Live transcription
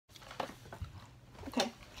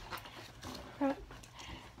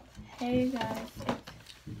Hey guys,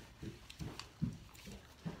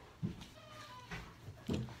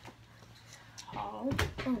 it's Paul.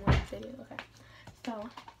 Oh, one video. Okay. So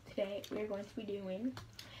today we're going to be doing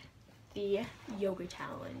the yoga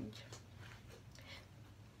challenge.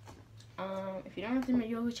 If you don't know what the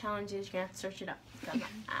yoga challenge is, you're gonna have to search it up.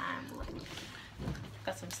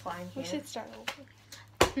 Got some slime here. We should start over.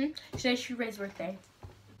 Today's Shuray's birthday.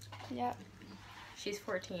 Yep. She's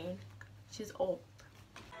 14. She's old.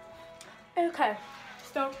 Okay,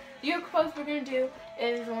 so the yoga pose we're gonna do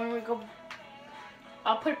is when we go.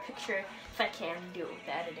 I'll put a picture if I can do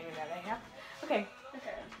the editing of that right now. Okay.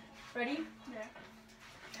 Okay. Ready? Yeah.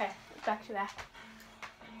 Okay. Back to that.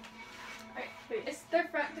 Alright, wait, it's the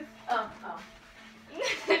front to... Oh.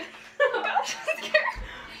 Oh gosh, I'm scared.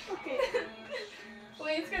 Okay.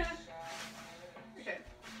 Wait, it's gonna... Okay.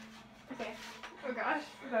 Okay. Oh gosh,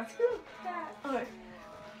 that's that. Okay.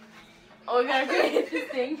 Oh, we gotta go hit this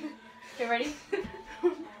thing. Okay, ready?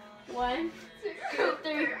 1, 2,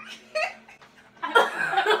 3.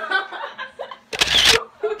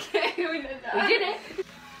 Okay, we did that. We did it.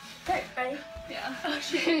 Okay, ready? Yeah. Oh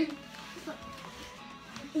shit.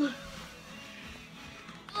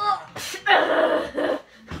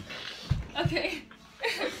 Okay.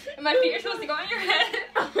 And my feet are supposed to go on your head.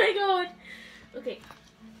 Oh my god. Okay.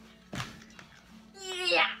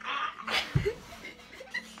 Yeah.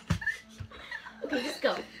 Okay, just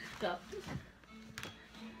go. Go.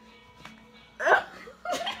 Oh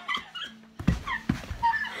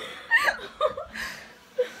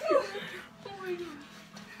my god.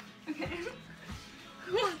 Okay.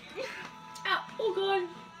 Ow. Oh god.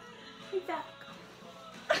 He's back.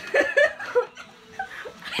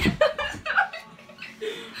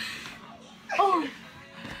 Oh.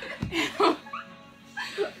 I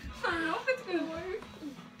don't know if it's gonna work.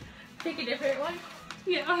 Pick a different one.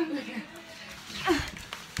 Yeah. Okay.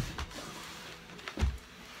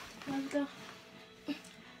 Let's go.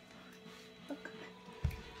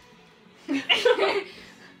 Hey,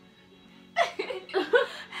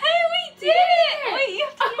 we did it! Wait, you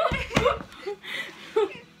have to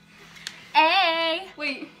Hey.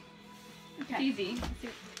 Wait. Okay. Easy.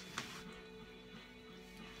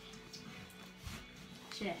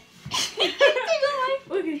 Shit.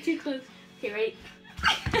 Okay, too close. Okay, ready?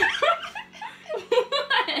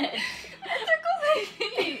 What? It tickles my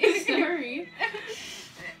feet. Sorry.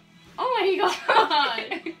 Oh my god.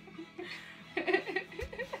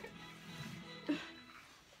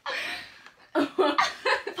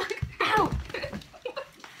 Ow.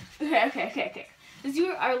 Okay. Let's do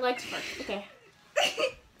our legs first. Okay.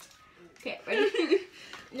 Okay, ready?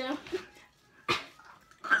 No.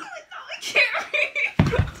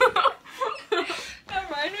 Never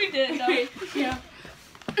mind, we did it though. Yeah.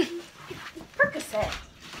 Percocet.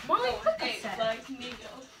 Molly Hey, Percocet. like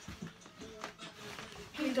needles.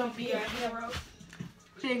 Please don't be a hero.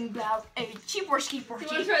 Bing blow. Hey, cheap or cheap or You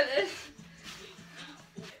cheap. wanna try this?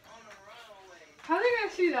 How are they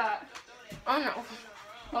gonna see that? Oh no.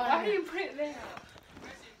 Why do you put it there?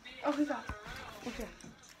 Oh, we got. Okay.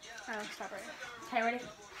 Alright, let's stop right here. Okay, ready?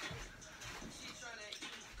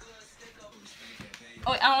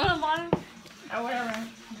 Oh, wait, I don't want the bottom. Oh, whatever.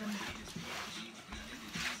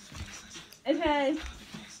 Okay.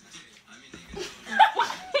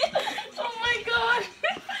 Oh my god.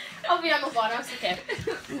 I'll be on the bottom. It's okay.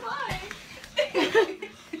 Why?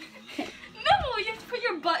 No, you have to put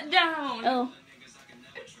your butt down. Oh.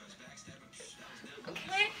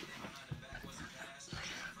 Okay.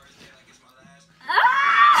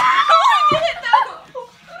 Ah! Oh, I did it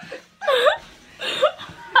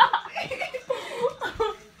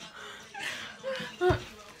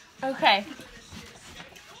though. Okay.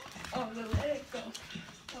 Oh, the leg go.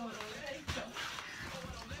 Oh, the leg go.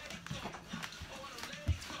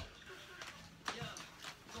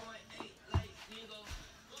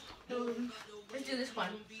 Let's do this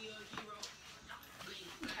one.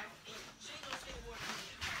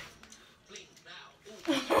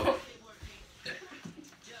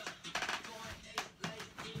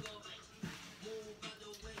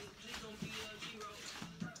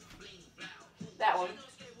 That one.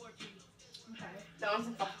 Okay. That one's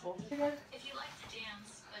impossible. If you like to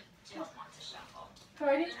dance but don't want to shuffle,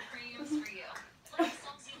 Ready? there's premiums for you. Play the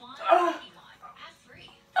songs you want, anyone,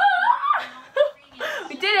 ad-free.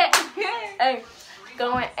 We did it! Hey,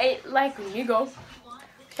 going 8 like you go.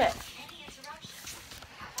 Okay. Any interruptions.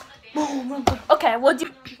 Boom. Okay, we'll do.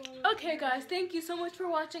 Okay, guys, thank you so much for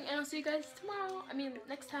watching, and I'll see you guys tomorrow.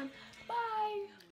 Next time. Bye.